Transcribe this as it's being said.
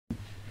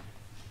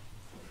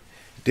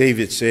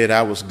David said,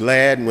 I was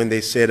glad when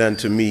they said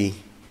unto me,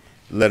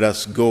 let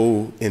us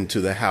go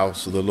into the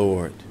house of the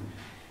Lord.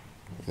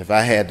 If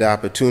I had the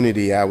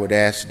opportunity, I would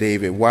ask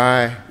David,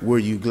 why were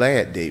you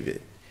glad,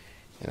 David?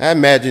 And I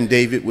imagine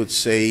David would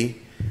say,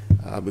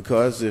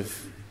 because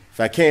if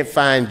I can't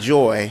find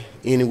joy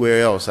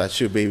anywhere else, I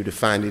should be able to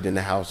find it in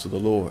the house of the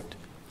Lord.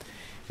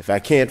 If I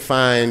can't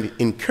find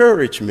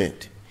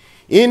encouragement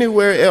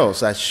anywhere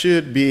else, I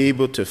should be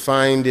able to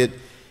find it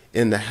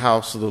in the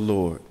house of the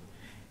Lord.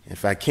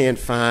 If I can't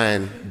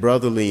find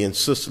brotherly and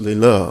sisterly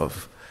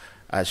love,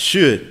 I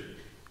should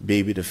be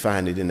able to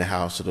find it in the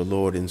house of the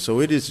Lord. And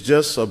so it is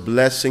just a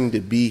blessing to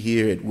be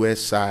here at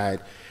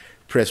Westside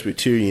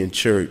Presbyterian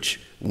Church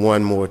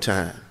one more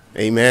time.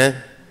 Amen?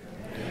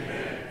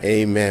 Amen.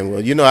 Amen.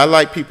 Well, you know, I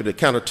like people to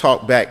kind of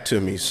talk back to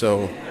me,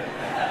 so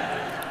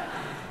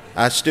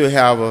I still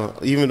have,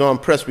 even though I'm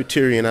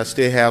Presbyterian, I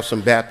still have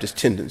some Baptist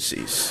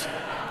tendencies.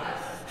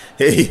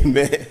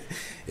 Amen.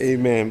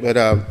 Amen.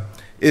 But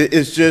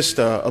it's just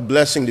a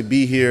blessing to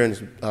be here,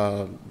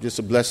 and just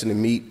a blessing to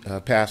meet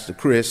Pastor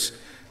Chris.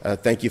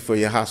 Thank you for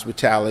your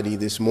hospitality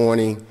this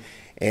morning.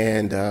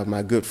 And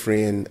my good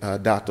friend,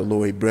 Dr.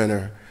 Lori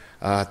Brenner,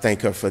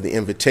 thank her for the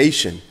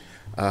invitation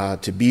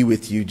to be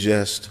with you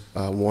just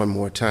one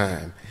more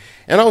time.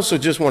 And I also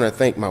just want to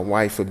thank my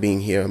wife for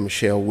being here,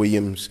 Michelle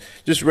Williams.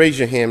 Just raise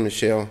your hand,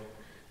 Michelle.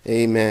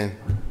 Amen.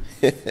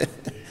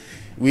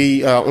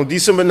 On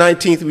December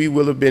 19th, we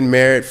will have been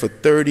married for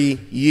 30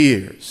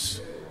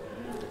 years.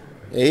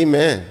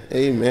 Amen.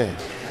 Amen.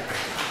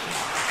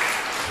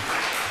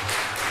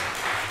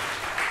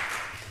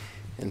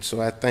 And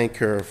so I thank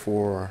her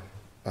for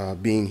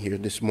being here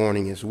this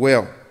morning as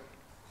well.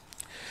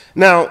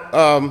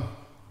 Now,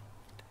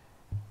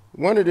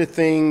 one of the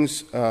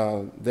things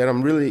that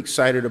I'm really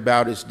excited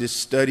about is this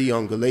study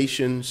on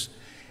Galatians,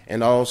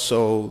 and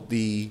also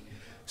the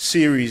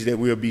series that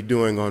we'll be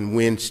doing on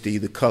Wednesday,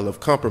 The Color of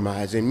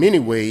Compromise. In many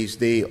ways,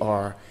 they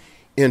are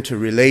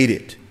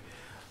interrelated.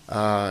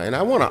 And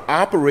I want to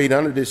operate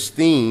under this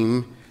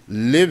theme,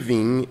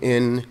 living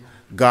in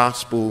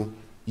gospel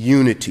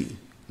unity.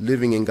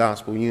 Living in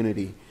gospel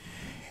unity.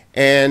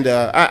 And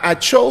I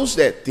chose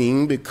that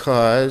theme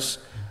because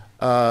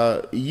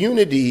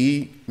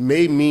unity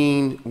may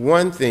mean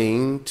one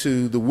thing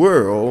to the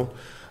world,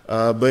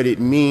 but it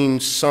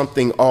means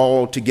something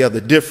altogether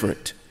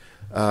different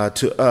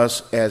to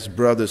us as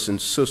brothers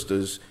and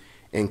sisters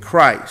in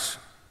Christ.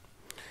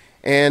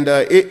 And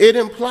it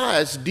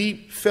implies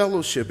deep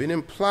fellowship. It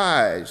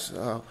implies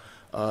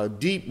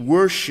deep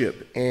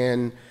worship,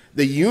 and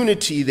the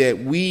unity that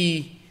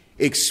we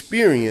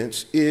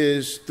experience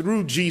is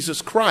through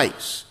Jesus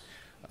Christ,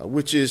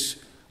 which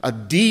is a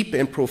deep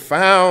and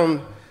profound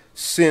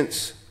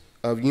sense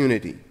of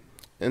unity.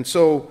 And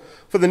so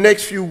for the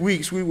next few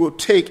weeks, we will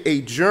take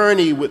a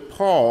journey with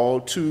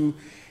Paul to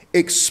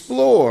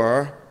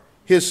explore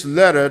his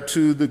letter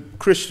to the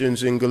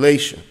Christians in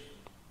Galatia.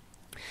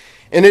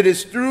 And it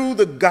is through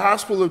the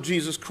gospel of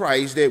Jesus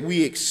Christ that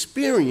we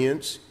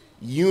experience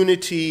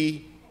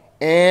unity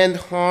and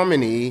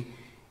harmony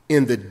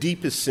in the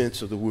deepest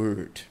sense of the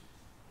word.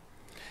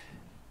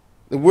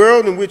 The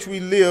world in which we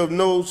live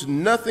knows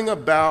nothing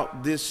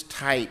about this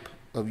type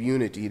of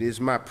unity. It is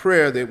my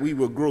prayer that we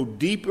will grow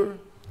deeper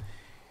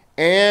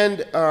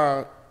and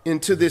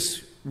into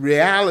this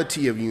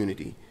reality of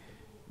unity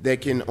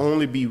that can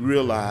only be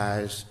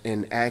realized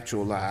and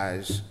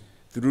actualized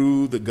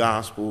through the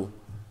gospel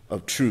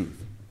of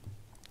truth.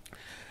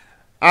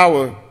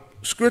 Our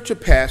scripture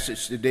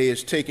passage today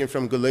is taken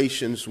from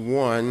Galatians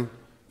 1,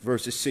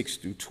 verses 6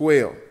 through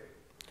 12.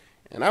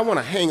 And I want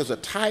to hang as a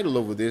title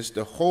over this,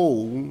 the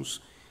holes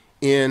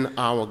in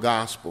our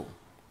gospel.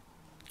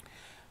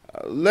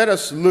 Let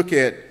us look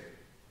at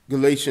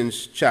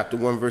Galatians chapter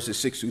 1, verses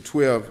 6 through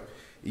 12.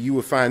 You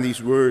will find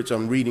these words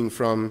I'm reading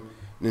from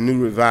the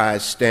New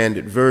Revised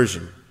Standard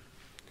Version. It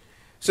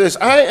says,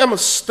 I am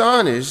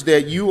astonished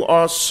that you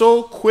are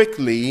so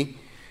quickly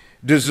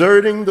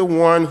deserting the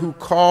one who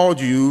called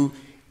you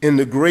in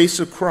the grace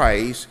of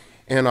Christ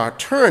and are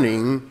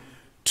turning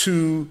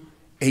to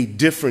a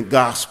different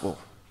gospel.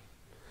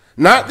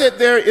 Not that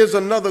there is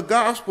another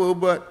gospel,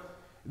 but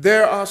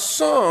there are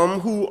some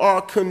who are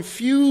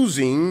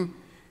confusing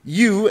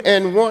you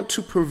and want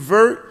to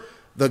pervert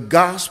the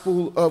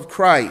gospel of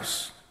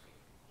Christ.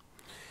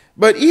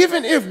 But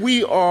even if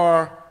we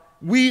or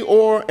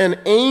an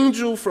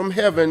angel from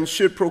heaven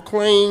should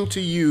proclaim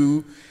to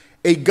you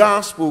a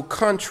gospel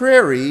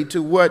contrary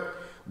to what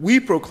we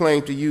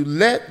proclaim to you,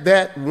 let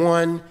that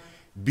one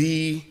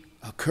be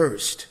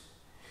accursed.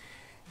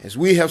 As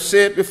we have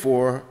said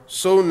before,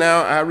 so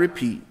now I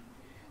repeat,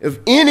 if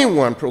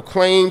anyone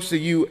proclaims to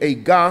you a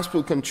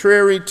gospel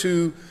contrary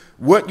to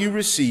what you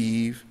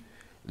receive,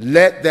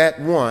 let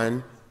that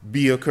one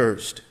be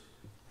accursed.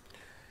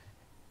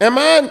 Am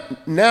I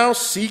now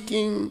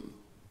seeking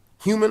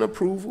human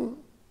approval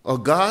or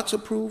God's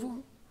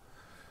approval?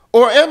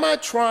 Or am I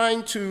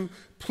trying to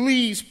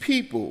please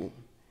people?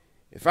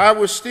 If I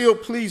were still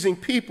pleasing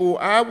people,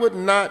 I would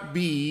not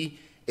be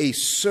a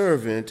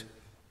servant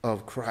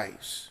of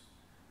Christ.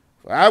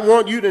 I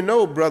want you to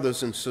know,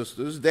 brothers and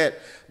sisters, that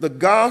the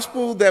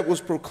gospel that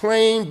was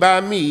proclaimed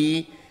by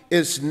me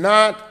is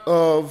not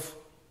of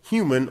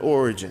human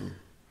origin.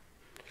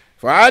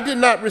 For I did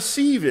not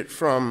receive it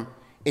from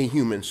a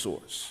human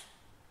source,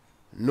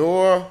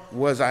 nor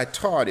was I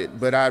taught it,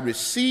 but I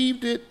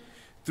received it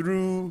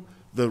through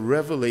the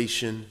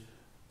revelation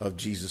of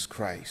Jesus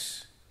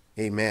Christ.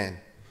 Amen.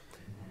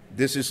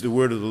 This is the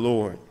word of the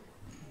Lord.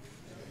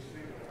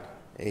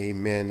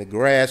 Amen. The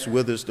grass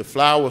withers, the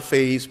flower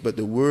fades, but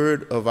the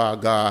word of our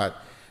God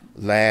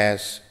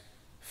lasts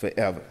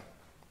forever.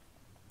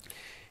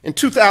 In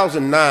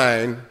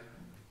 2009,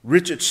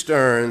 Richard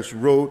Stearns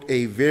wrote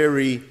a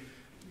very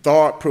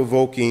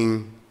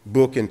thought-provoking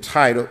book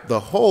entitled The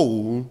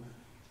Hole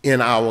in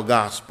Our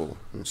Gospel.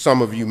 And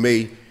some of you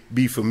may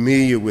be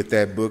familiar with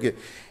that book.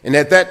 And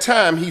at that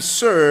time, he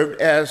served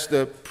as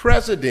the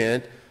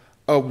president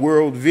of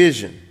World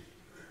Vision.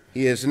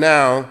 He is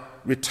now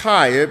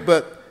retired,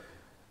 but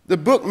the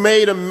book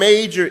made a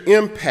major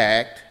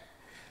impact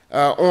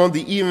on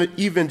the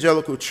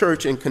evangelical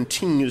church and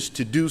continues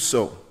to do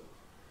so.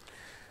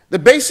 The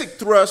basic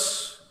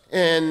thrust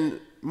and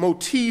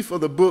motif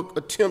of the book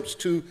attempts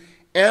to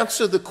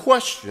answer the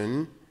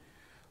question,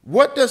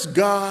 what does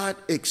God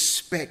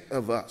expect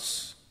of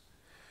us?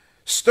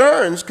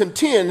 Stearns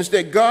contends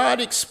that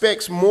God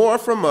expects more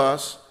from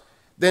us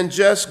than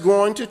just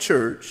going to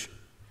church,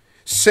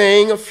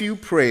 saying a few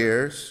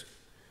prayers,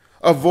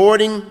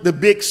 avoiding the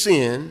big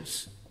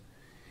sins,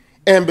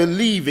 and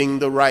believing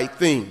the right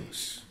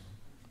things.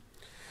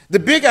 The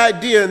big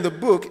idea in the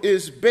book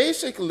is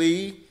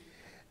basically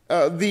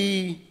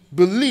the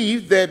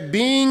belief that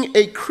being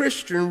a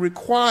Christian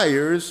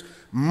requires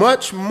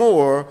much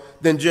more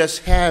than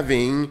just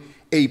having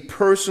a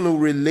personal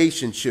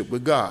relationship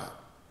with God.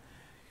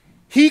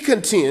 He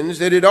contends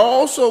that it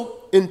also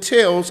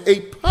entails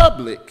a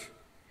public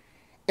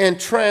and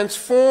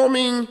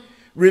transforming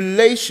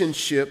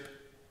relationship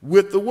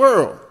with the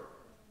world.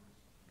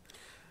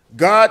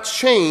 God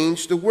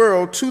changed the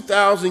world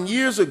 2,000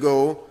 years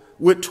ago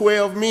with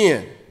 12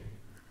 men,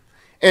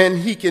 and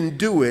he can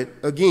do it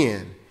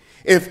again.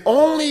 If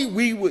only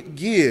we would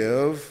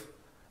give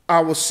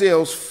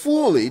ourselves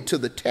fully to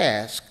the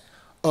task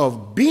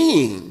of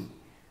being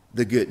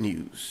the good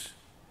news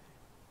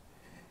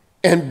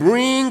and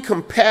bring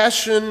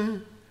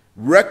compassion,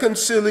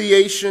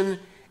 reconciliation,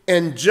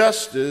 and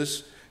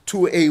justice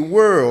to a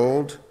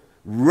world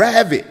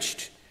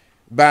ravaged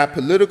by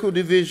political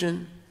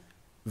division,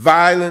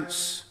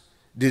 violence,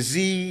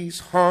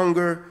 disease,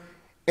 hunger,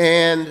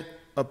 and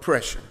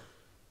oppression.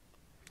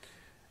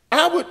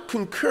 I would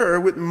concur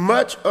with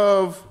much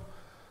of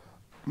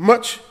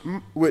what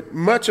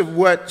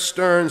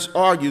Stearns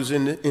argues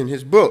in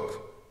his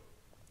book.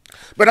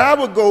 But I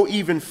would go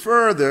even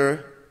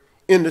further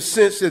in the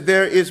sense that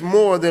there is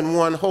more than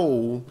one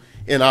hole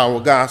in our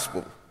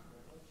gospel.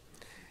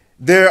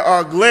 There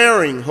are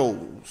glaring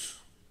holes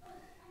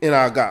in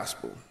our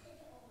gospel.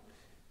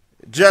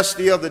 Just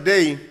the other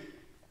day,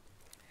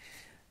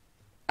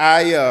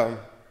 I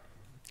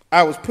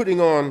was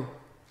putting on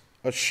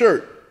a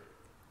shirt,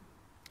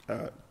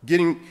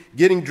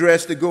 getting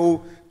dressed to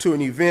go to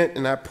an event,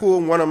 and I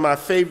pulled one of my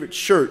favorite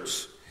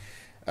shirts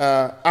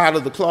out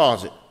of the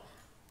closet.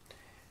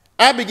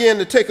 I began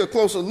to take a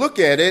closer look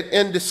at it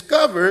and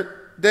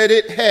discovered that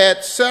it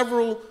had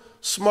several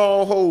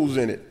small holes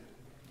in it.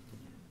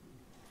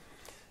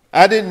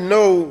 I didn't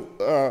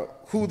know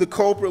who the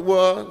culprit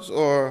was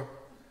or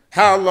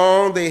how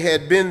long they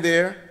had been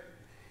there.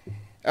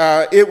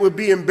 It would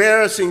be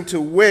embarrassing to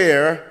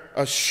wear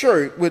a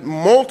shirt with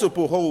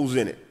multiple holes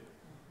in it.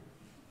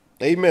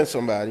 Amen,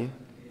 somebody.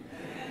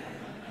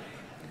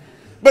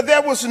 But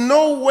there was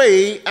no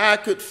way I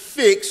could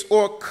fix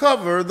or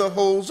cover the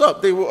holes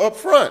up. They were up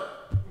front.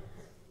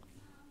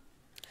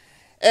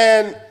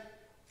 And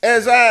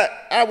as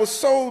I was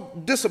so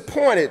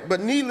disappointed, but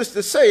needless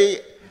to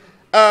say,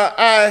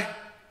 I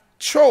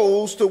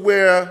chose to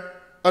wear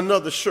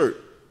another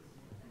shirt.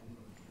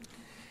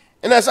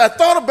 And as I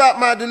thought about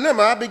my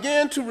dilemma, I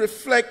began to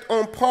reflect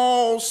on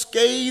Paul's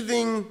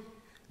scathing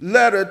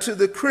letter to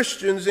the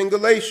Christians in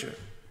Galatia.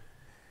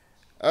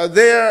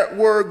 There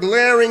were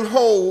glaring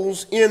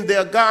holes in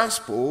their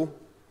gospel,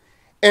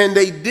 and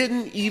they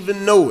didn't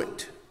even know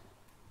it.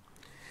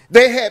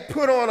 They had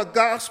put on a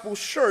gospel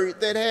shirt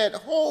that had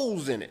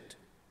holes in it.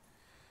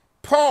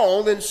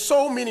 Paul, in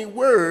so many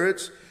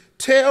words,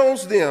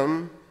 tells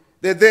them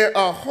that there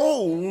are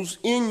holes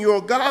in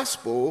your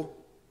gospel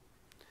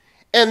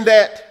and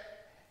that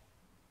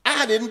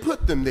I didn't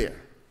put them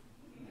there.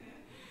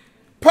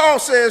 Paul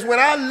says, when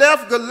I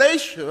left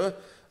Galatia,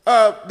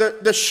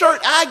 the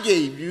shirt I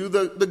gave you,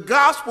 the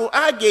gospel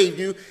I gave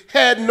you,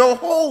 had no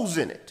holes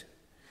in it.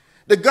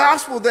 The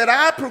gospel that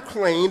I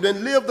proclaimed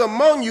and lived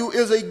among you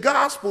is a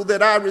gospel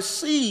that I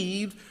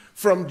received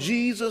from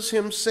Jesus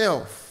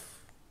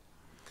himself.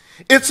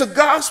 It's a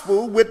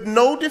gospel with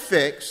no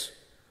defects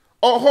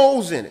or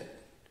holes in it.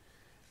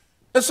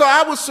 And so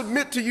I would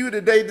submit to you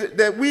today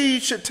that we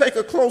should take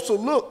a closer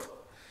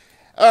look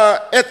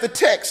at the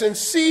text and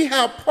see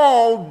how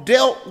Paul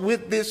dealt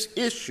with this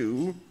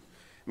issue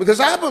because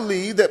I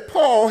believe that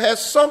Paul has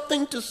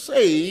something to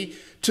say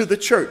to the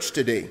church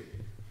today.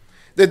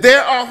 That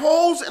there are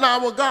holes in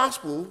our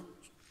gospel,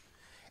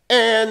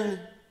 and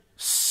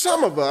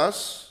some of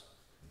us,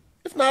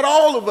 if not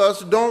all of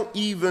us, don't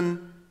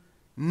even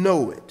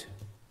know it.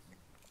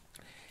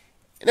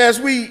 And as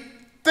we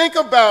think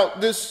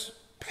about this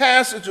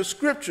passage of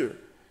Scripture,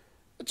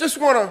 I just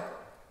want to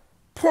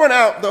point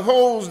out the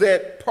holes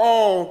that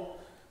Paul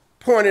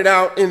pointed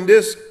out in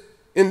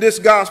this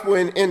gospel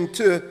and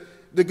to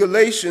the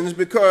Galatians,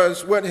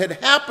 because what had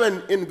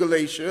happened in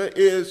Galatia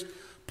is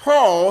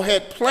Paul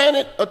had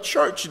planted a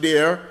church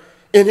there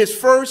in his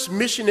first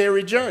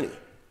missionary journey.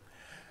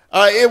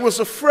 It was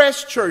a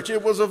fresh church.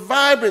 It was a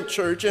vibrant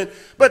church.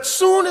 But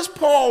soon as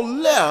Paul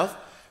left,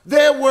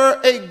 there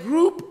were a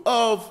group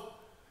of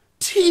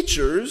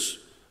teachers,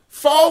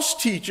 false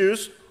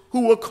teachers,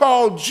 who were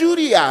called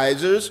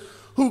Judaizers,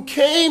 who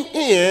came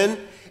in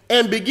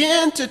and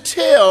began to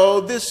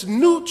tell this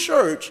new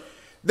church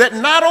that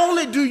not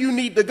only do you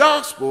need the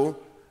gospel,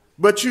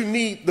 but you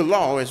need the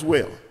law as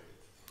well.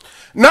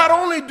 Not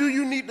only do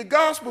you need the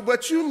gospel,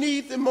 but you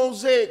need the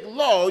Mosaic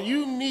law.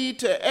 You need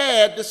to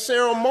add the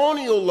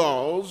ceremonial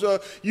laws.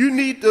 You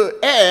need to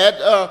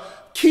add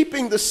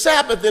keeping the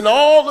Sabbath and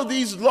all of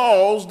these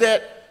laws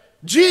that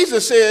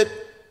Jesus said,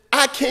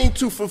 I came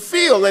to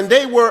fulfill, and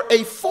they were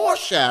a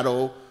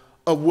foreshadow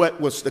of what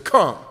was to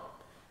come.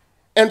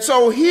 And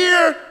so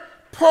here,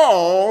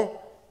 Paul,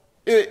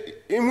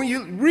 and when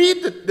you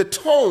read the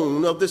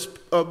tone of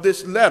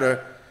this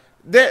letter,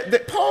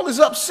 that Paul is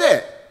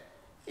upset.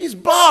 He's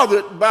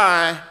bothered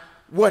by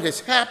what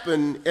has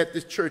happened at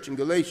this church in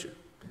Galatia.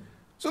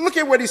 So look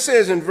at what he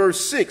says in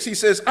verse 6. He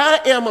says, I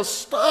am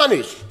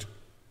astonished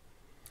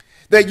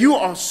that you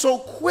are so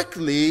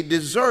quickly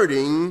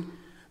deserting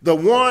the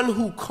one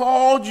who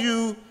called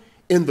you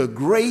in the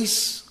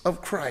grace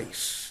of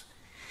Christ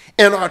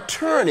and are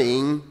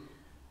turning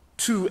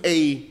to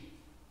a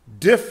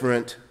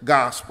different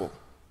gospel.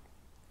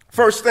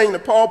 First thing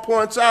that Paul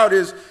points out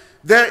is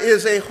there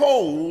is a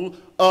hole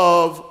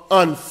of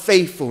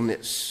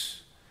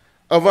unfaithfulness.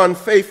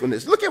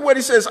 Look at what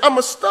he says. I'm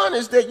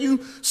astonished that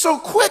you so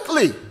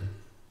quickly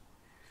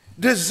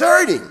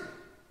deserting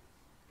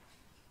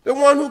the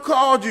one who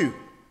called you.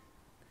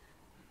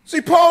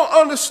 See, Paul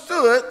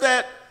understood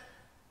that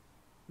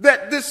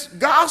this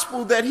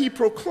gospel that he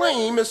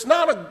proclaimed is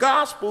not a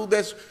gospel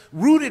that's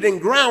rooted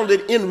and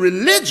grounded in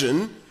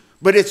religion,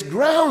 but it's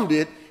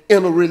grounded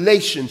in a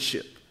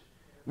relationship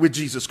with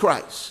Jesus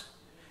Christ.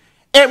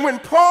 And when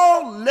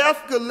Paul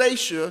left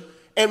Galatia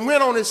and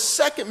went on his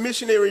second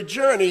missionary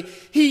journey,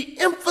 he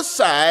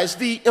emphasized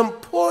the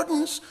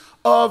importance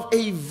of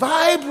a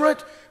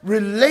vibrant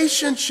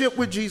relationship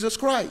with Jesus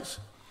Christ.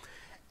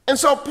 And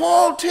so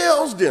Paul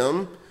tells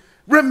them,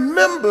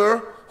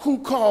 remember who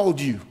called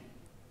you.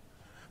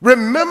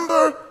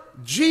 Remember,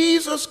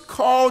 Jesus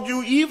called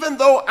you, even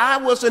though I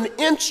was an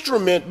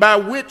instrument by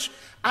which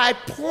I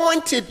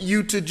pointed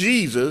you to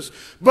Jesus,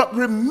 but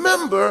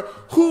remember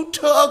who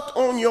tugged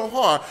on your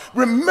heart.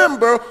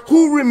 Remember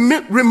who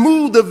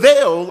removed the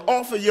veil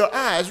off of your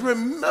eyes.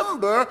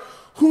 Remember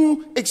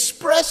who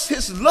expressed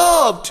his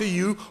love to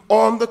you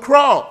on the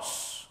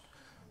cross.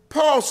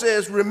 Paul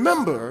says,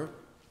 remember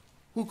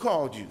who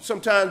called you.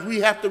 Sometimes we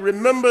have to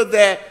remember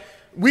that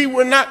we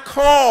were not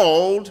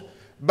called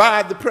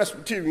by the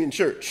Presbyterian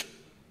Church.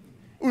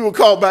 We were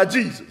called by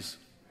Jesus.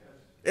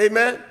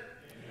 Amen?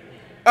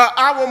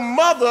 Our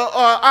mother or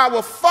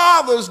our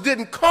fathers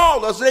didn't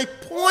call us. They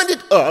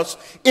pointed us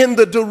in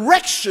the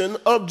direction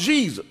of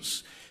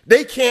Jesus.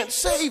 They can't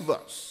save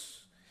us.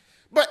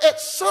 But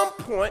at some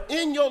point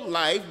in your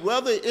life,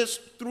 whether it's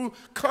through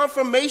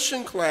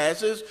confirmation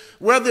classes,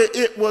 whether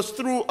it was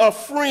through a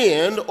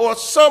friend or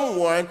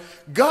someone,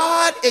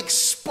 God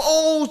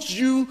exposed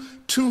you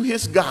to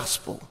his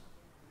gospel.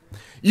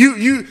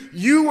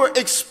 You were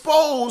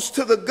exposed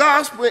to the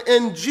gospel,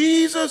 and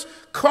Jesus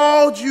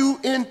called you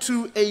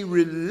into a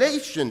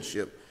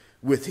relationship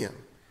with him.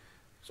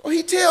 So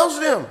he tells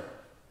them,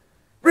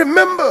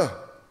 remember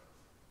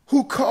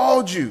who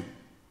called you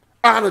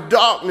out of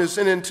darkness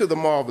and into the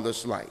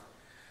marvelous light.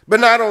 But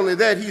not only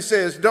that, he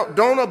says,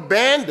 don't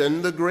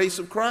abandon the grace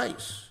of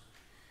Christ.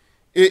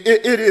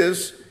 It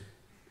is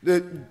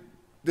the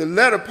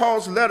letter,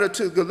 Paul's letter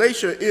to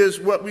Galatia is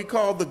what we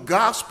call the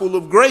gospel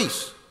of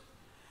grace.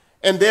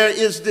 And there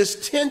is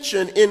this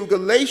tension in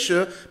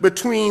Galatia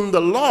between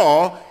the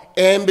law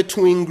and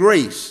between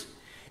grace.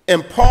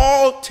 And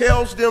Paul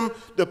tells them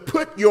to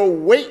put your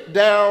weight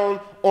down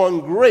on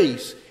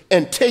grace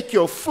and take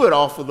your foot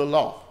off of the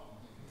law.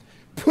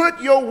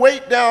 Put your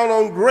weight down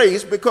on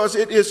grace, because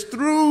it is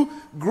through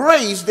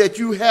grace that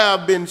you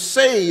have been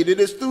saved. It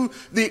is through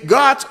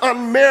God's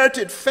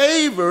unmerited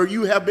favor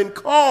you have been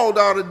called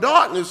out of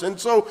darkness. And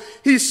so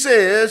he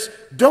says,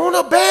 don't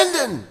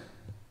abandon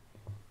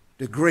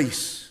the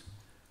grace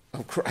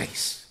of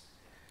Christ.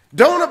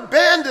 Don't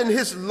abandon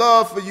his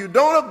love for you.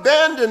 Don't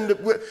abandon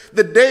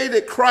the day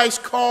that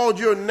Christ called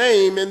your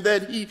name and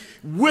that he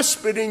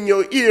whispered in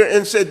your ear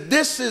and said,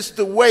 this is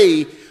the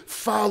way,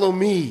 follow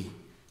me.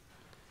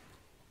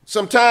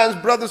 Sometimes,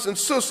 brothers and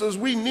sisters,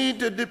 we need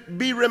to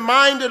be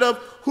reminded of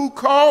who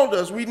called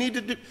us. We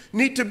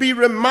need to be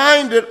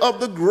reminded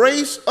of the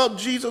grace of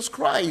Jesus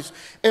Christ.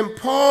 And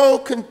Paul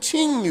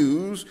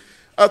continues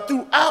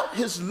throughout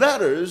his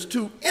letters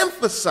to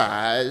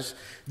emphasize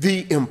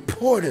the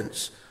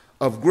importance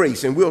of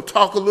grace. And we'll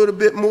talk a little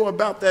bit more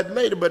about that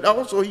later. But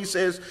also he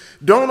says,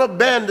 don't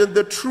abandon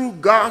the true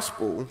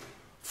gospel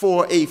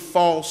for a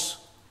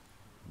false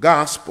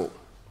gospel.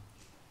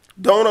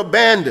 Don't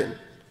abandon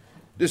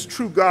this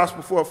true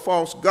gospel for a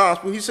false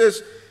gospel. He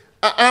says,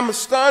 I'm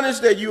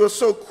astonished that you are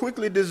so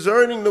quickly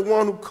deserting the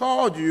one who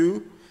called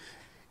you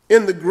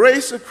in the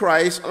grace of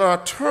Christ and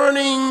are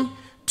turning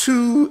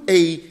to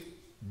a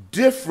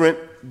different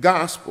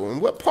gospel. And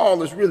what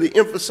Paul is really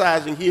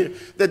emphasizing here,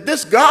 that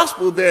this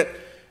gospel,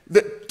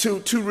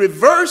 to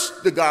reverse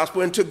the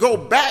gospel and to go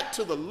back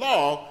to the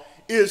law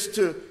is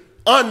to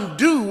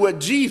undo what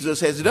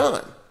Jesus has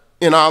done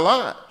in our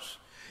lives.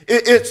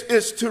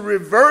 It's to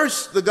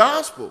reverse the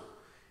gospel.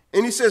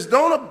 And he says,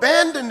 don't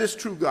abandon this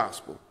true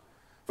gospel.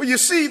 For you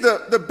see,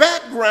 the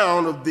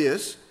background of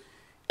this,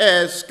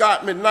 as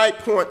Scott McKnight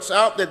points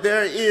out, that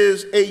there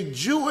is a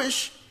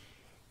Jewish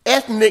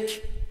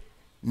ethnic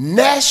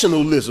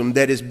nationalism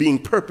that is being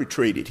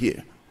perpetrated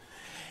here.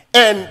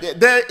 And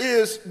there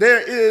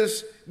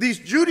is these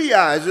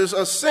Judaizers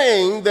are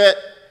saying that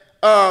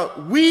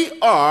we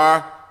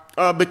are,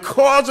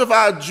 because of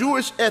our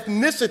Jewish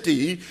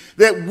ethnicity,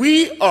 that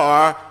we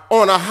are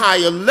on a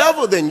higher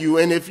level than you.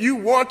 And if you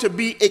want to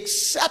be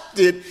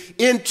accepted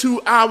into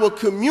our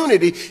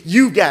community,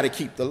 you've got to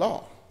keep the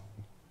law.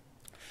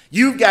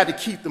 You've got to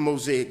keep the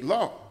Mosaic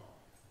law.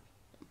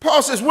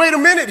 Paul says, wait a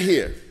minute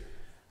here.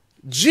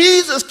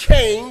 Jesus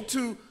came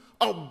to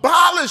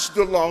abolish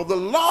the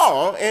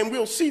law, and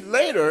we'll see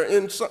later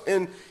in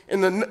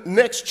the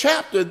next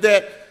chapter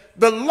that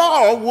the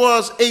law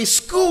was a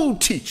school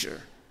teacher.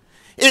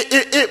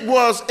 It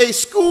was a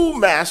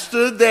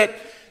schoolmaster that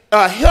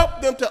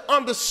helped them to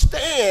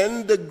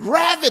understand the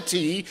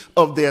gravity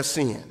of their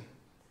sin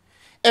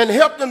and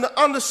helped them to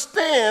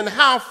understand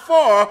how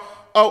far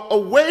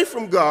away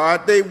from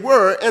God they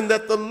were, and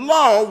that the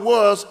law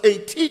was a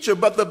teacher,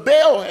 but the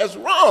bell has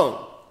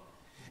rung.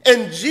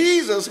 And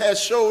Jesus has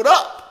showed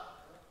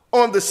up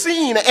on the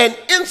scene and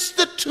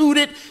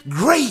instituted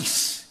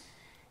grace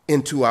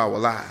into our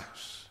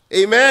lives.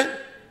 Amen? Amen.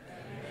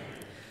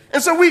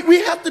 And so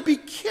we have to be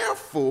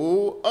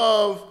careful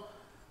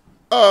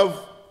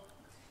of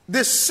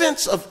this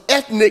sense of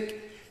ethnic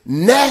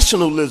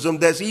nationalism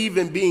that's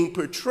even being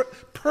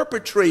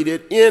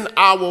perpetrated in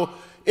the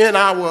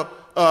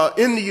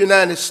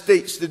United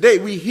States today.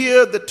 We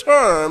hear the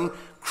term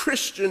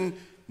Christian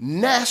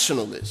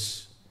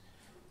nationalists.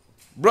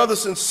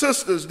 Brothers and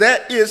sisters,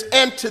 that is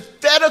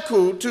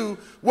antithetical to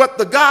what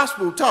the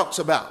gospel talks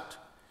about.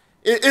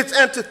 It's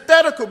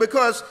antithetical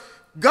because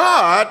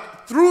God,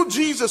 through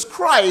Jesus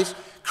Christ,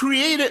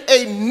 created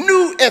a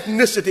new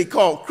ethnicity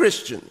called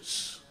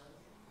Christians.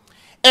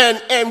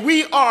 And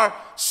we are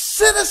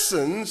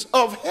citizens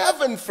of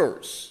heaven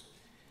first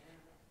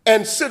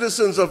and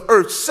citizens of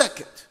earth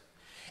second.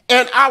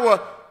 And our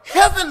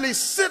heavenly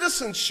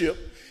citizenship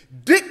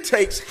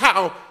dictates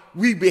how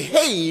we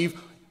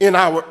behave in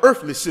our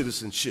earthly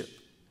citizenship.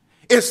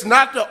 It's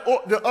not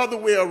the other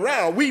way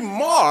around. We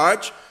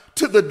march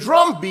to the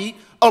drumbeat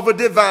of a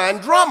divine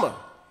drummer,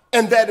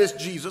 and that is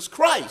Jesus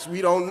Christ.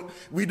 We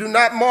do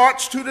not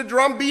march to the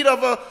drumbeat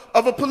of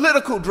a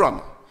political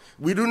drummer.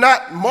 We do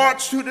not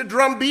march to the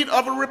drumbeat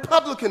of a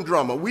Republican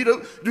drummer. We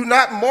do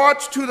not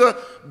march to the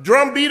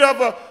drumbeat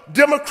of a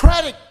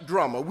Democratic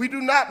drummer. We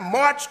do not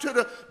march to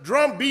the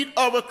drumbeat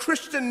of a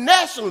Christian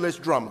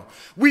nationalist drummer.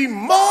 We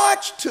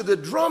march to the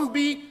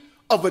drumbeat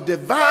of a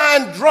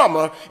divine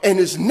drummer, and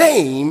his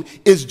name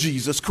is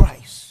Jesus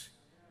Christ.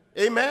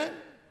 Amen?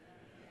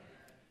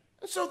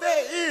 And so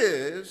there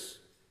is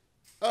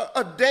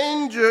a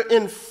danger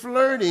in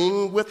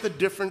flirting with a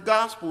different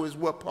gospel, is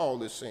what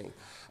Paul is saying.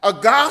 A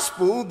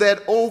gospel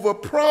that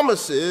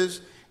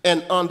overpromises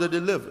and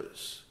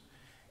underdelivers.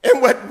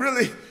 And what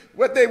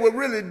they were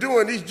really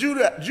doing, these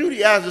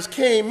Judaizers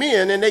came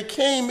in, and they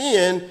came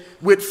in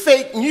with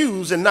fake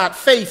news and not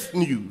faith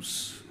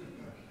news.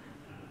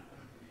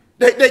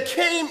 They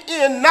came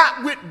in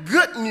not with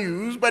good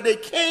news, but they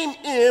came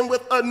in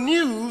with a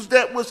news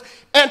that was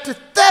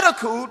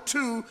antithetical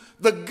to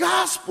the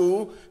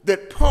gospel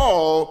that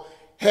Paul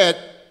had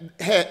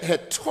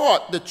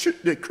taught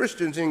the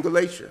Christians in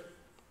Galatia.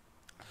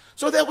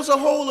 So there was a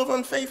whole of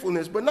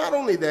unfaithfulness, but not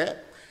only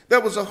that,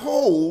 there was a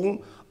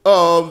whole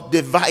of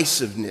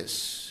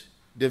divisiveness.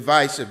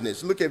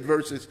 Look at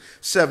verses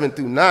 7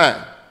 through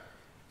 9.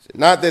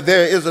 Not that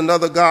there is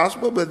another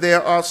gospel, but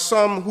there are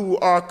some who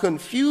are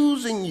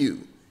confusing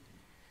you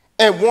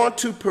and want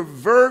to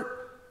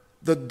pervert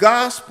the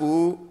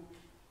gospel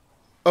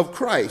of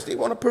Christ. They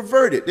want to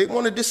pervert it. They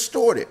want to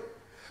distort it.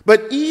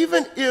 But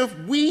even if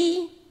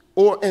we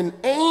or an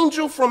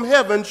angel from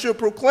heaven should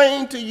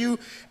proclaim to you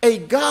a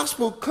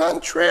gospel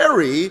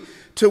contrary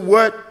to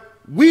what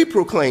we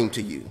proclaim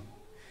to you,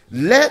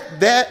 let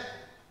that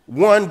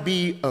one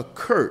be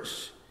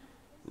accursed.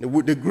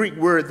 The Greek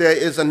word there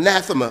is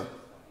anathema,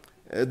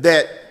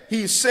 that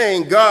he's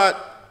saying, God,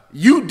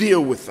 you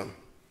deal with them.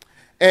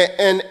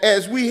 And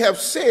as we have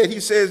said, he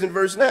says in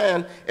verse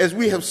 9, as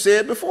we have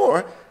said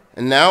before,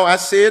 and now I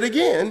say it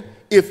again,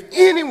 if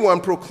anyone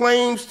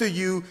proclaims to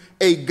you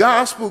a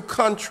gospel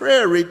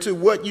contrary to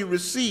what you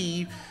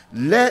receive,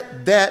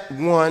 let that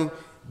one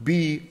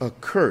be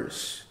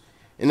accursed.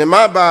 And in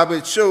my Bible,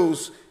 it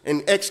shows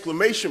an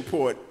exclamation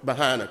point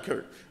behind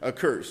a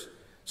curse.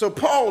 So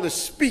Paul is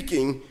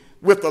speaking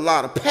with a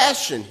lot of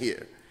passion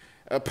here.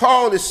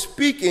 Paul is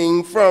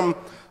speaking from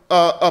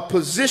a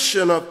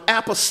position of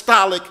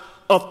apostolic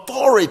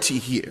authority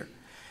here.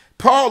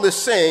 Paul is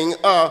saying,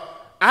 I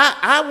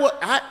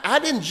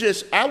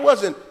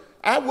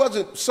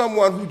wasn't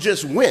someone who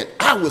just went.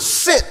 I was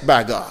sent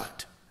by God.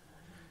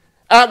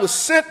 I was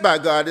sent by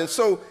God. And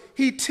so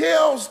he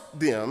tells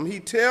them, he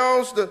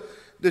tells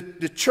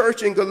the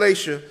church in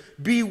Galatia,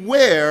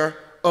 beware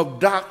of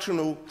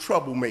doctrinal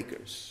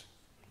troublemakers.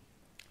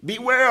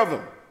 Beware of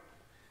them.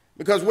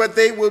 Because what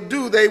they will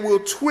do, they will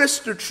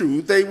twist the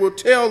truth. They will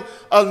tell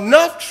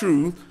enough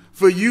truth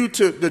for you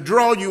to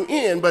draw you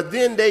in, but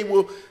then they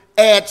will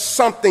add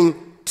something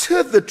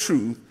to the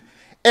truth,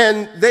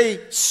 and they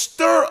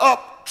stir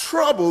up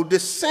trouble,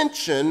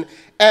 dissension,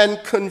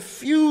 and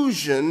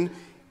confusion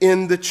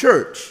in the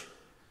church.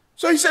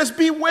 So he says,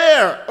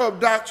 beware of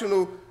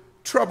doctrinal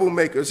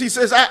troublemakers. He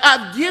says,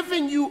 I've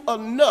given you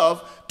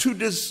enough to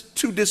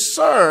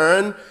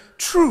discern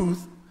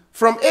truth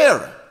from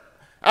error.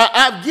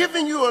 I've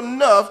given you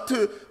enough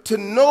to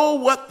know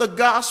what the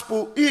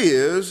gospel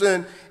is,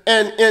 and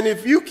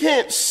if you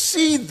can't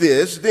see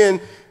this, then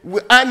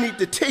I need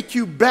to take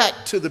you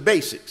back to the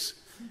basics.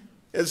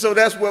 And so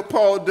that's what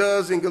Paul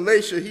does in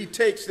Galatia. He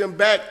takes them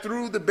back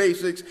through the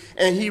basics,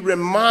 and he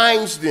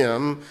reminds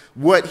them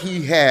what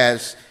he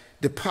has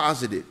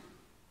deposited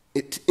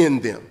in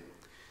them.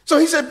 So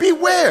he said,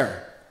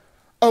 beware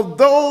of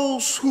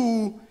those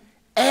who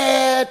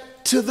add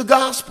to the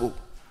gospel.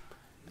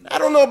 I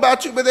don't know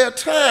about you, but there are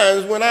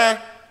times when I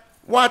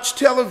watch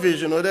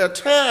television, or there are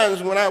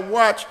times when I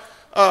watch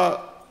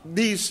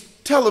these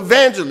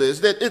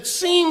televangelists, that it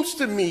seems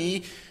to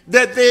me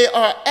that they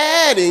are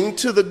adding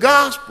to the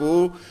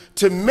gospel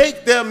to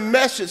make their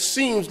message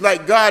seem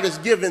like God has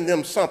given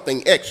them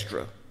something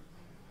extra.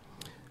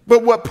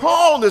 But what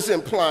Paul is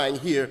implying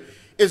here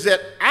is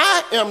that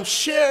I am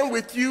sharing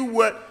with you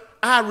what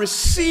I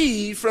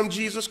received from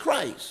Jesus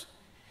Christ.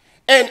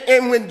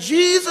 And when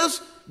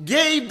Jesus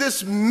gave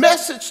this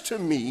message to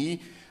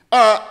me,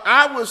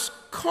 I was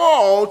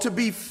called to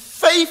be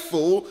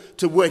faithful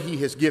to what he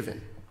has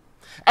given.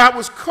 I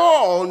was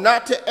called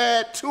not to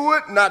add to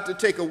it, not to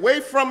take away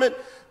from it,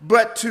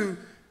 but to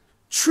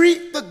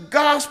treat the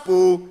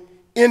gospel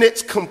in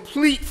its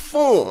complete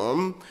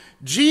form.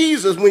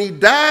 Jesus, when he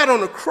died on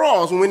the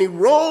cross, and when he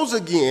rose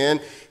again,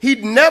 he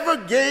never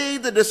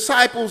gave the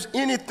disciples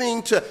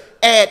anything to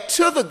add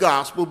to the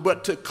gospel,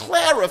 but to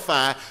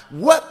clarify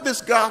what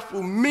this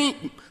gospel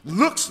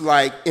looks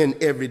like in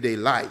everyday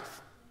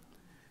life.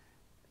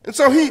 And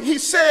so he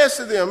says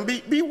to them,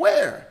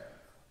 beware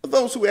of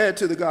those who add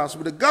to the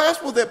gospel. The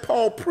gospel that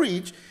Paul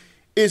preached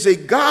is a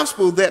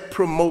gospel that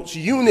promotes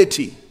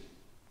unity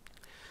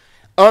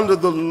under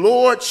the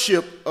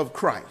lordship of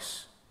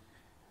Christ.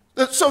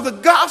 So the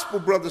gospel,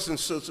 brothers and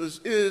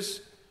sisters,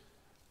 is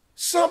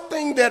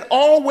something that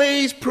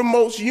always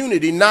promotes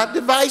unity, not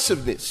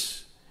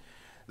divisiveness.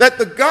 That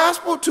the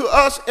gospel to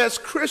us as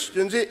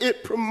Christians,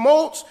 it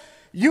promotes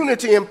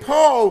unity. And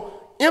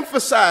Paul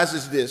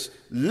emphasizes this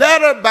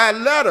letter by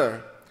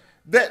letter,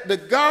 that the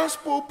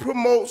gospel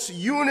promotes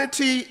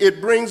unity. It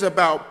brings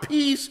about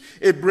peace.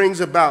 It brings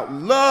about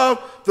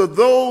love to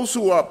those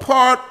who are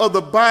part of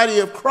the body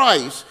of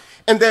Christ,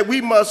 and that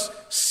we must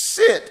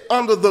sit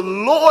under the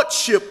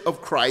lordship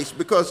of Christ,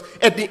 because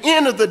at the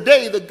end of the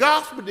day, the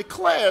gospel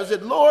declares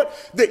that, Lord,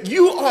 that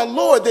you are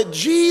Lord, that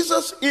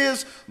Jesus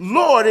is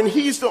Lord, and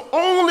he's the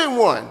only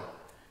one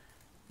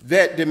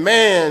that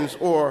demands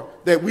or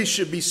that we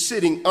should be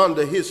sitting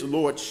under his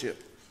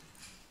lordship.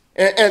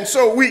 And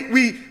so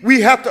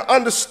we have to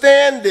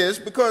understand this,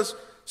 because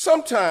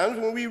sometimes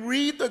when we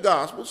read the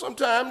gospel,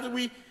 sometimes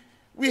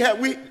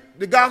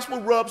the gospel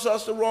rubs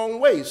us the wrong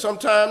way.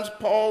 Sometimes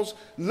Paul's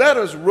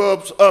letters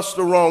rubs us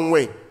the wrong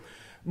way.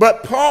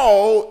 But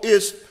Paul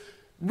is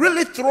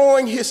really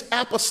throwing his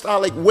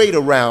apostolic weight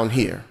around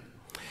here.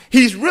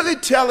 He's really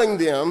telling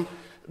them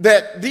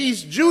that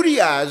these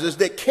Judaizers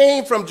that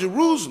came from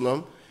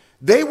Jerusalem,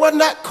 they were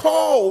not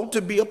called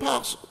to be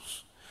apostles.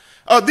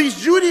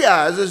 These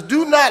Judaizers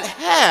do not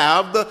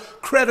have the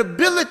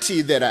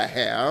credibility that I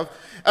have.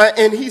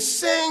 And he's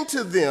saying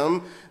to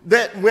them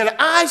that when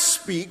I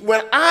speak,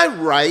 when I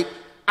write,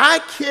 I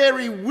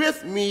carry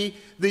with me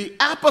the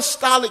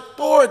apostolic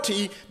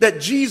authority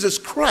that Jesus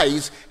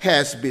Christ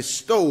has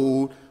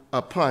bestowed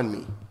upon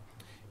me.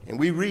 And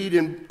we read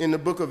in the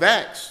book of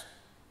Acts,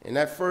 in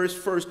that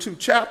first two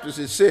chapters,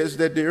 it says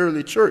that the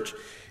early church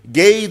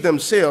gave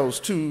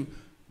themselves to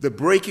the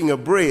breaking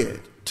of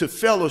bread, to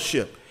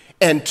fellowship,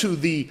 and to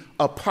the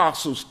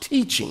apostles'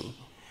 teaching.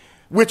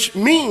 which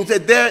means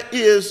that there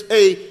is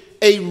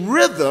a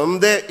rhythm,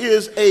 there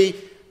is a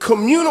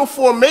communal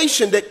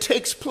formation that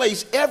takes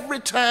place every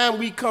time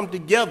we come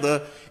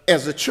together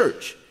as a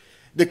church.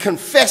 The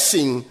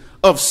confessing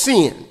of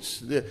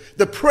sins,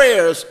 the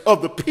prayers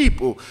of the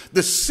people,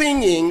 the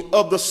singing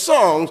of the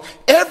songs.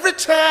 Every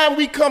time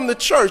we come to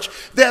church,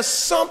 there's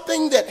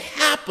something that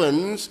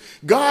happens.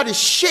 God is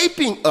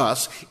shaping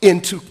us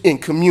in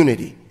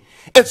community.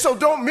 And so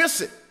don't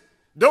miss it.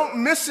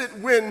 Don't miss it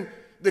when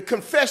the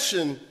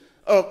confession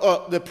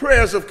of the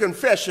prayers of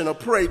confession are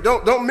prayed.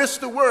 Don't miss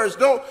the words.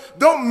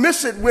 Don't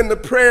miss it when the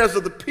prayers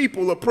of the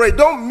people are prayed.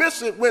 Don't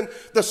miss it when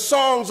the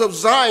songs of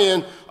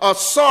Zion are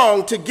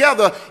sung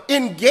together.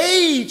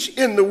 Engage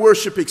in the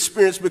worship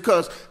experience,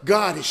 because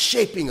God is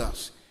shaping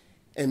us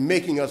and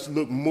making us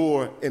look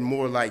more and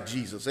more like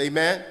Jesus.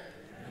 Amen?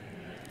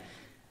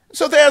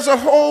 So there's a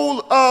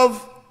whole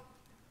of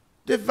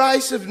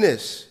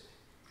divisiveness.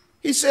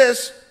 He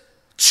says,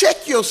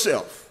 check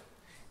yourself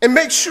and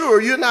make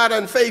sure you're not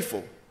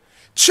unfaithful.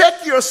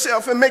 Check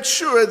yourself and make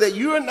sure that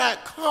you're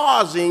not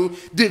causing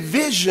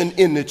division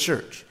in the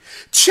church.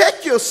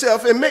 Check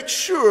yourself and make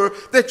sure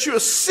that you're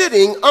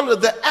sitting under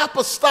the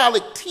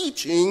apostolic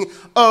teaching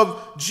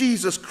of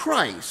Jesus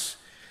Christ.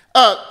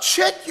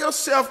 Check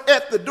yourself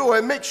at the door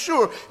and make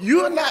sure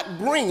you're not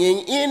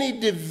bringing any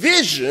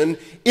division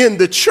in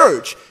the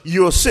church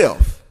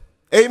yourself.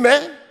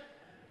 Amen?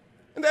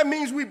 And that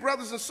means we,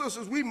 brothers and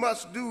sisters, we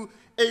must do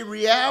a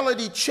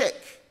reality check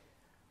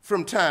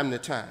from time to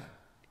time.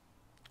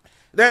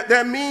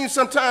 That means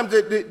sometimes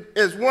that,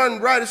 as one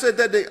writer said,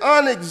 that the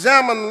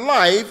unexamined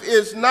life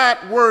is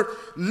not worth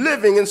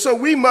living. And so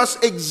we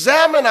must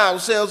examine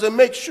ourselves and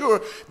make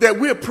sure that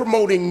we're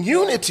promoting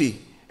unity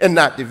and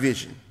not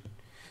division.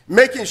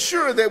 Making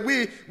sure that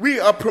we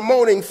are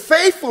promoting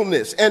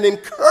faithfulness and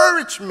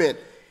encouragement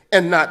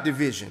and not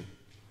division.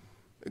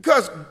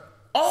 Because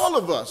all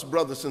of us,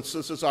 brothers and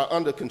sisters, are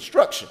under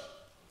construction.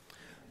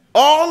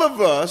 All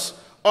of us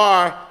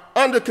are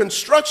under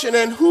construction,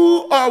 and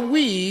who are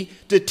we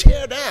to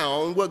tear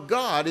down what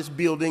God is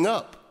building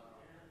up?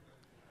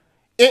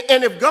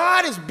 And if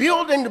God is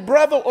building the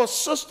brother or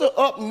sister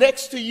up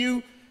next to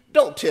you,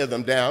 don't tear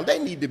them down. They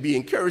need to be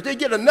encouraged. They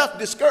get enough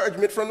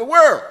discouragement from the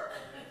world.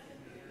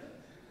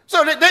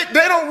 So they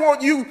don't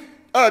want you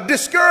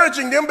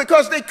discouraging them,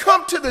 because they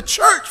come to the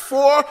church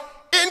for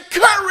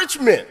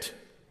encouragement,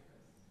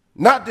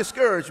 not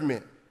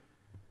discouragement.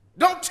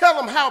 Don't tell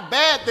them how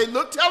bad they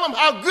look. Tell them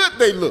how good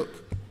they look.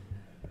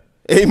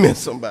 Amen,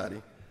 somebody.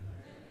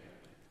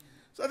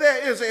 So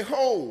there is a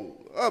hole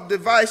of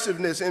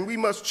divisiveness, and we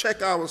must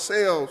check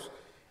ourselves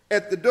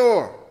at the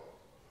door.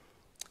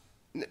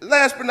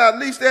 Last but not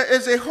least, there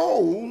is a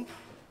hole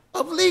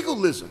of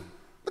legalism.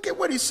 Look at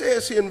what he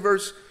says here in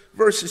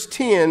verses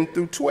 10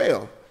 through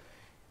 12.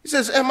 He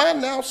says, am I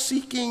now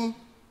seeking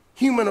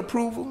human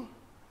approval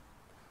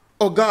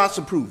or God's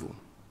approval?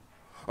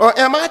 Or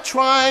am I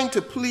trying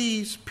to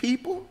please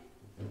people?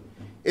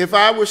 If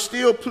I were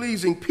still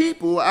pleasing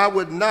people, I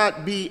would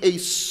not be a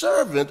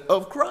servant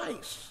of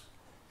Christ.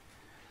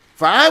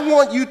 For I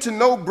want you to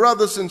know,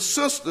 brothers and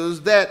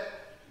sisters, that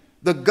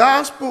the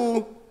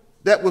gospel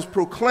that was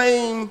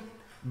proclaimed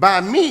by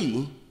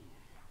me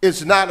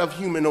is not of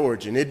human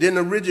origin. It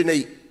didn't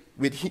originate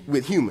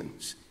with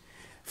humans.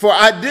 For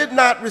I did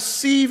not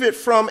receive it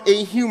from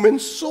a human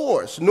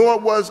source, nor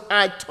was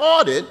I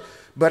taught it,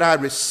 but I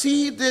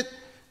received it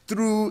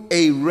through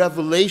a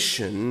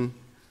revelation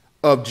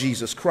of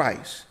Jesus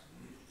Christ.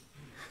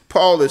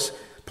 Paul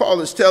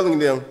is telling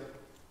them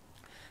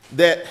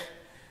that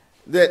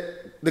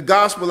the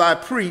gospel I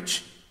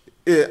preach,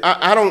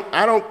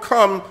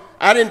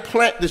 I didn't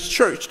plant this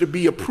church to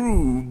be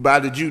approved by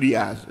the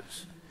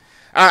Judaizers.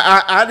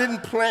 I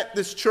didn't plant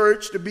this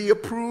church to be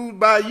approved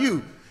by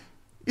you.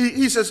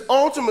 He says,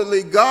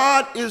 ultimately,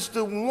 God is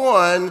the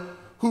one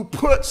who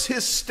puts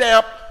his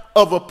stamp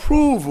of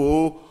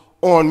approval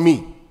on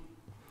me.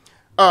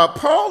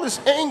 Paul is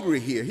angry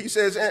here. He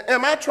says,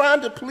 am I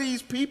trying to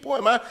please people?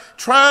 Am I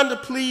trying to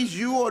please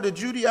you or the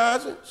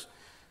Judaizers?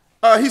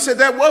 He said,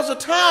 there was a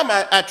time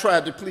I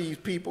tried to please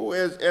people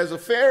as a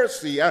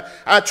Pharisee.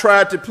 I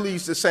tried to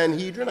please the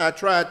Sanhedrin. I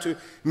tried to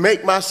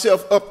make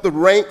myself up the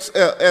ranks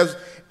as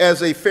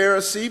a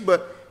Pharisee.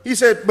 But he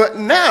said, but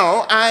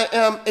now I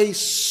am a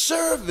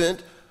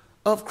servant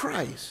of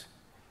Christ.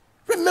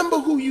 Remember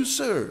who you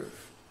serve.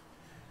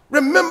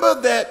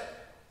 Remember that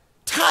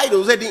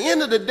titles at the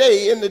end of the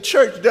day in the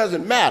church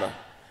doesn't matter.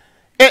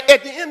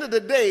 At the end of the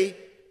day,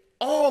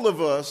 all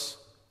of us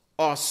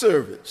are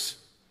servants.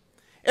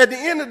 At the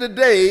end of the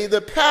day,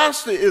 the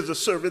pastor is a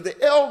servant, the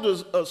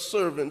elders are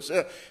servants,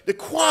 the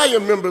choir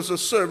members are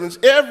servants.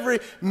 Every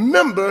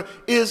member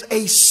is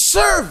a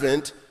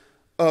servant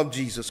of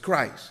Jesus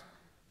Christ.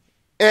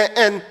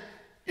 And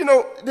you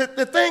know,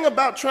 the thing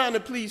about trying to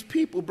please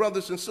people,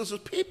 brothers and sisters,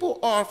 people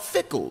are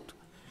fickle.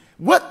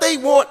 What they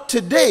want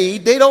today,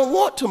 they don't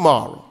want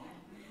tomorrow.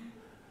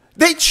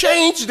 They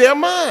change their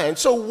mind.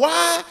 So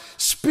why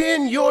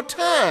spend your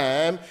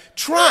time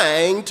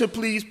trying to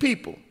please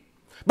people?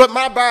 But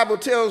my Bible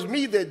tells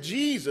me that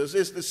Jesus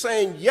is the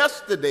same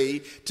yesterday,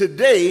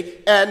 today,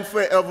 and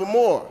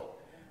forevermore,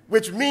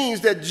 which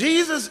means that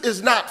Jesus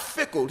is not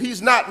fickle.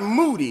 He's not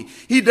moody.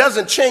 He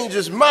doesn't change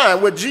his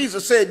mind. What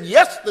Jesus said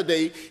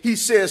yesterday, he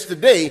says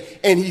today,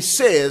 and he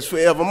says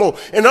forevermore.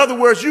 In other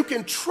words, you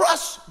can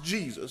trust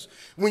Jesus.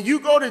 When you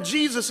go to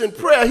Jesus in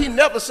prayer, he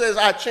never says,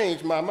 I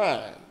changed my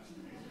mind.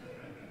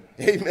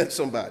 Amen,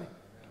 somebody.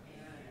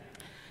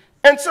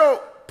 And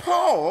so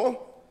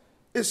Paul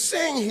is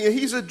saying here,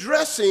 he's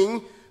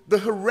addressing the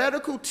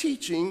heretical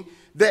teaching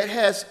that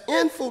has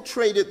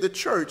infiltrated the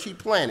church he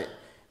planted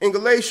in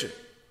Galatia.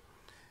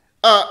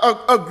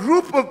 A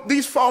group of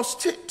these false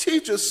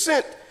teachers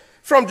sent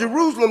from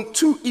Jerusalem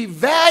to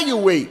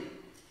evaluate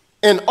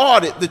and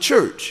audit the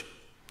church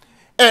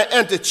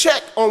and to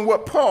check on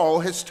what Paul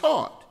has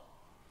taught.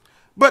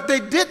 But they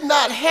did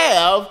not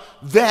have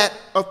that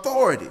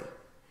authority.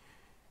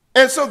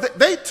 And so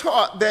they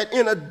taught that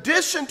in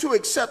addition to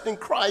accepting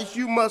Christ,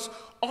 you must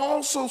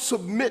also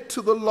submit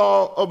to the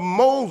law of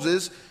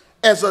Moses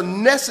as a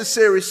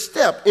necessary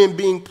step in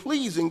being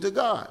pleasing to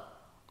God.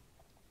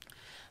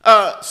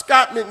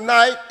 Scott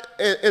McKnight,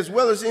 as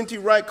well as N.T.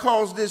 Wright,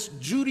 calls this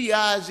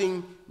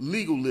Judaizing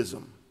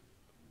legalism.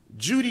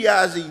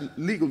 Judaizing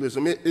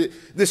legalism.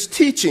 This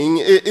teaching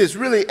is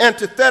really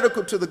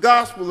antithetical to the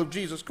gospel of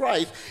Jesus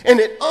Christ, and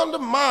it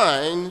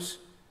undermines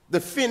the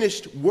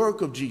finished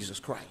work of Jesus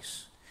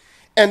Christ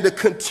and the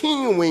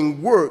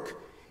continuing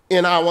work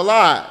in our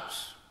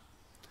lives.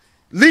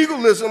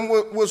 Legalism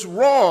was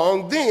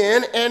wrong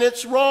then, and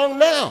it's wrong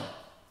now.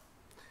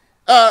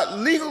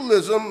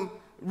 Legalism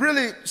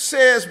really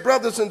says,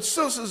 brothers and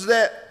sisters,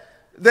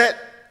 that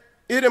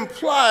it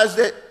implies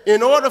that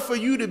in order for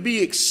you to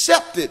be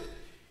accepted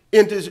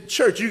into the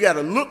church, you got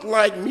to look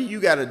like me, you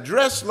got to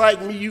dress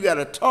like me, you got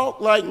to talk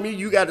like me,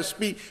 you got to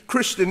speak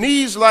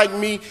Christianese like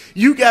me,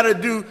 you got to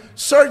do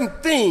certain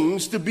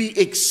things to be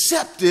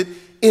accepted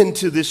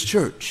into this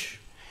church.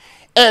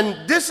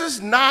 And this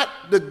is not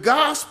the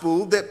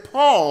gospel that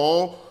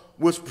Paul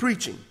was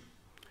preaching.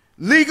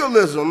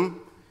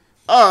 Legalism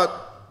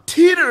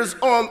teeters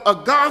on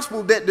a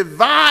gospel that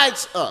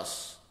divides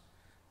us,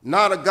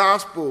 not a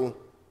gospel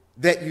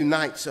that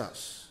unites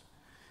us.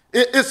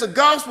 It's a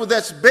gospel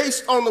that's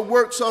based on the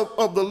works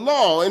of the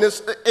law, and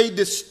it's a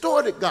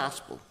distorted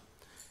gospel.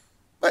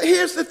 But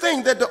here's the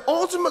thing, that the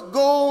ultimate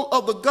goal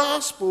of the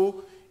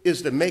gospel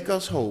is to make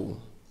us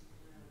whole.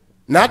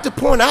 Not to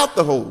point out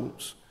the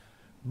holes,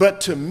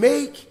 but to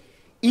make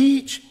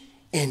each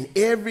and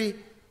every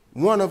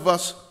one of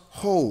us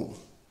whole.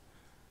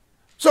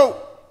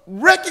 So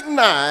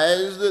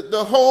recognize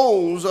the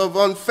holes of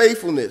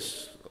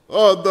unfaithfulness,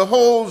 or the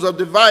holes of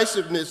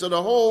divisiveness, or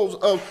the holes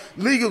of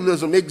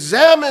legalism.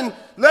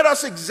 Let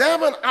us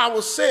examine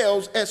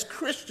ourselves as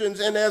Christians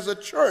and as a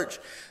church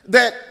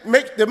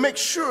to make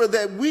sure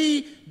that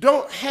we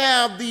don't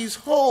have these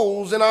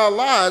holes in our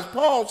lives.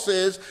 Paul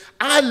says,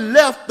 I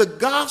left the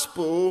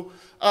gospel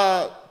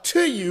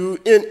to you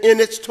in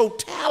its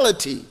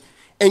totality,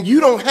 and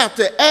you don't have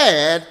to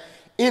add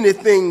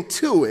anything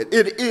to it.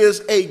 It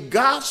is a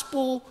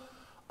gospel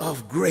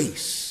of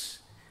grace.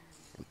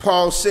 And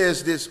Paul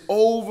says this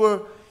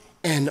over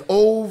and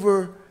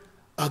over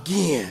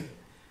again,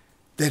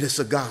 that it's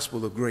a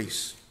gospel of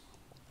grace.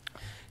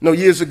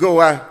 Years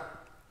ago,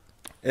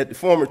 at the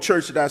former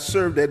church that I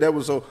served at, there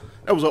was an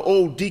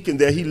old deacon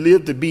there. He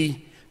lived to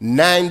be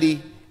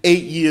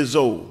 98 years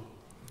old.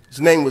 His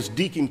name was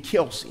Deacon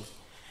Kelsey.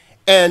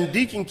 And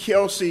Deacon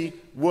Kelsey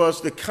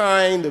was the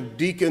kind of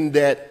deacon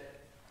that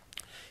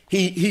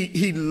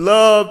he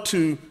loved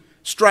to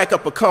strike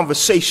up a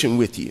conversation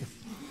with you.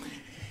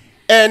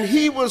 And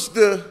he was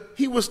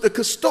the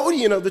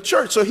custodian of the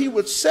church, so he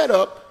would set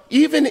up,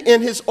 even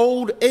in his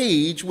old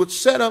age, would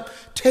set up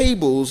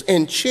tables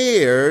and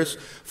chairs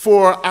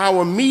for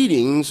our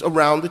meetings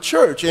around the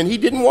church. And he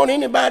didn't want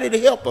anybody to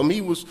help him.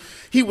 He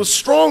was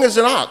strong as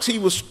an ox.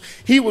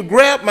 He would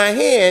grab my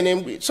hand,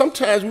 and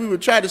sometimes we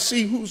would try to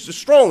see who's the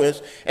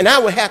strongest, and I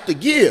would have to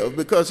give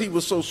because he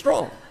was so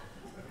strong.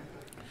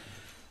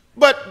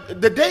 But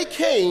the day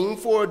came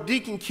for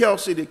Deacon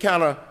Kelsey to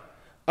kind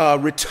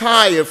of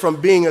retire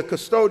from being a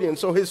custodian.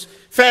 So his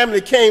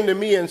family came to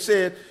me and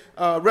said,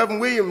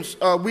 Reverend Williams,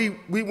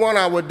 we want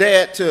our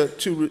dad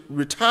to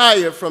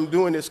retire from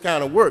doing this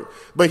kind of work,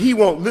 but he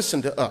won't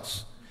listen to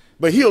us.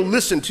 But he'll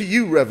listen to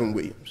you, Reverend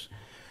Williams.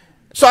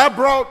 So I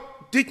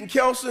brought Deacon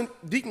Kelsey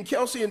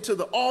into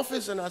the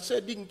office, and I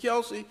said, Deacon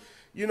Kelsey,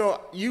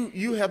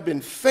 you have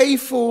been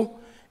faithful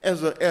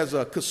as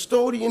a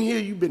custodian here.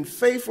 You've been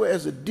faithful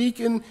as a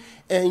deacon,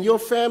 and your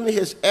family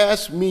has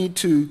asked me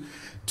to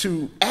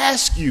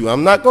ask you,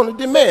 I'm not going to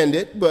demand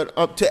it,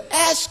 but to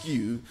ask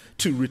you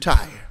to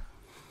retire.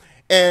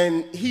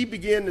 And he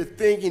began to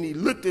think, and he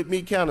looked at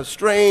me kind of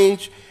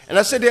strange. And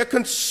I said, they're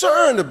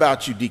concerned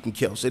about you, Deacon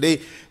Kelsey.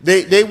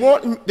 They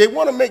want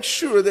to make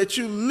sure that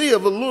you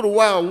live a little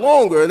while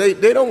longer.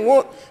 They don't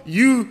want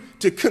you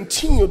to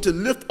continue to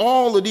lift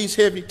all of these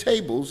heavy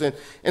tables.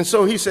 And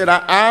so he said,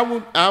 I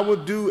will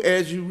do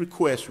as you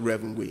request,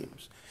 Reverend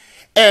Williams.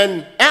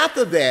 And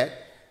after that,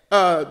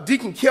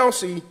 Deacon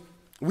Kelsey,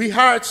 we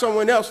hired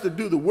someone else to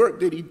do the work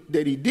that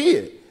he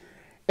did.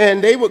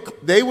 And they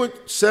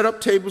would set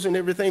up tables and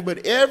everything,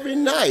 but every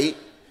night,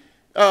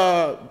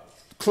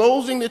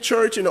 closing the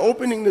church and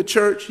opening the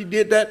church, he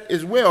did that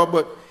as well,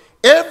 but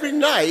every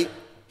night,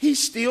 he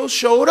still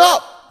showed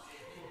up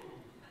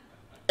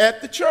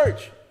at the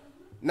church.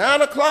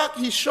 9 o'clock,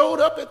 he showed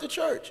up at the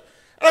church.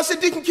 And I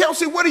said, Deacon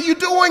Kelsey, what are you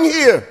doing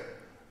here?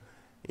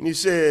 And he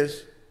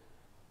says,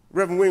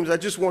 Reverend Williams, I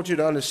just want you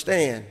to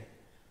understand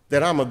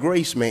that I'm a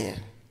grace man.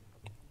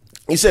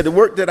 He said, the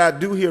work that I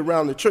do here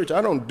around the church,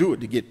 I don't do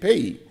it to get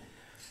paid.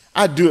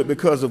 I do it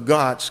because of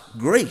God's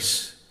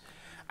grace.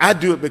 I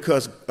do it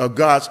because of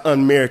God's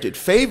unmerited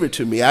favor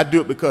to me. I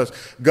do it because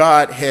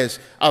God has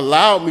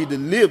allowed me to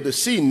live to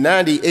see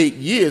 98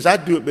 years. I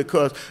do it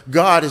because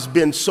God has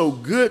been so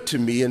good to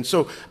me. And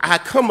so I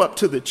come up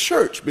to the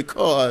church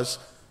because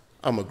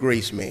I'm a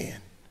grace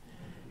man.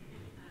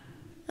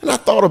 And I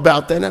thought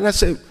about that and I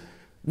said,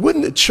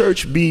 wouldn't the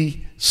church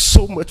be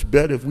so much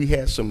better if we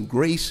had some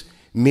grace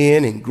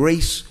men and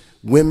grace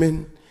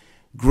women,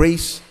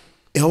 grace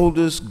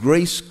elders,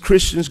 grace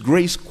Christians,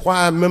 grace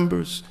choir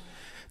members?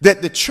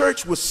 That the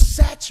church was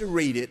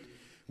saturated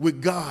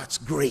with God's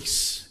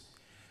grace.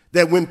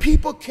 That when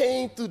people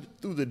came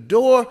through the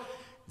door,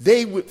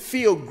 they would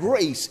feel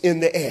grace in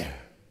the air.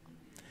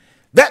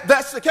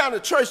 That's the kind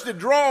of church that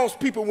draws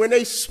people when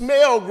they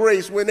smell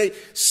grace, when they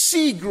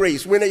see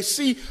grace, when they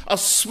see a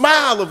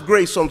smile of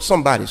grace on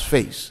somebody's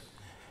face.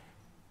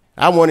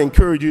 I want to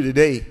encourage you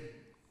today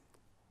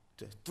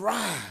to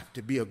thrive,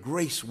 to be a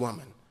grace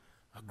woman,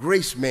 a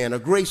grace man, a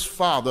grace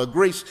father, a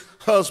grace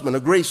husband, a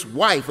grace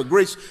wife, a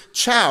grace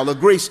child, a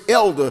grace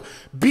elder.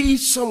 Be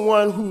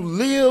someone who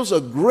lives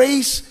a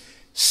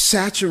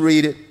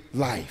grace-saturated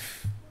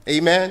life.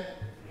 Amen?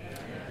 Amen?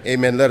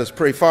 Amen. Let us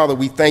pray. Father,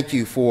 we thank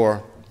you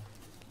for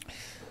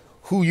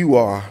who you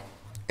are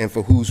and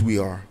for whose we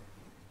are,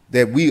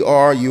 that we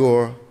are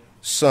your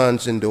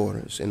sons and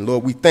daughters. And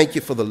Lord, we thank you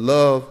for the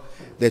love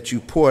that you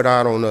poured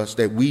out on us,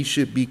 that we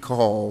should be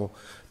called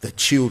the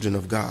children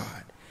of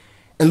God.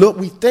 And Lord,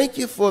 we thank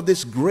you for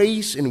this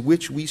grace in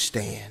which we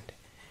stand.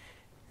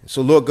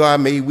 So, Lord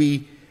God, may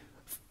we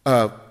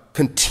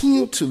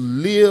continue to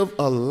live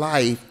a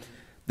life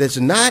that's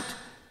not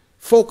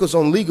focused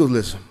on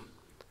legalism,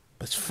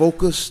 but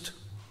focused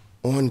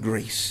on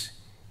grace.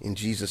 In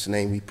Jesus'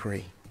 name we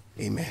pray.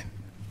 Amen.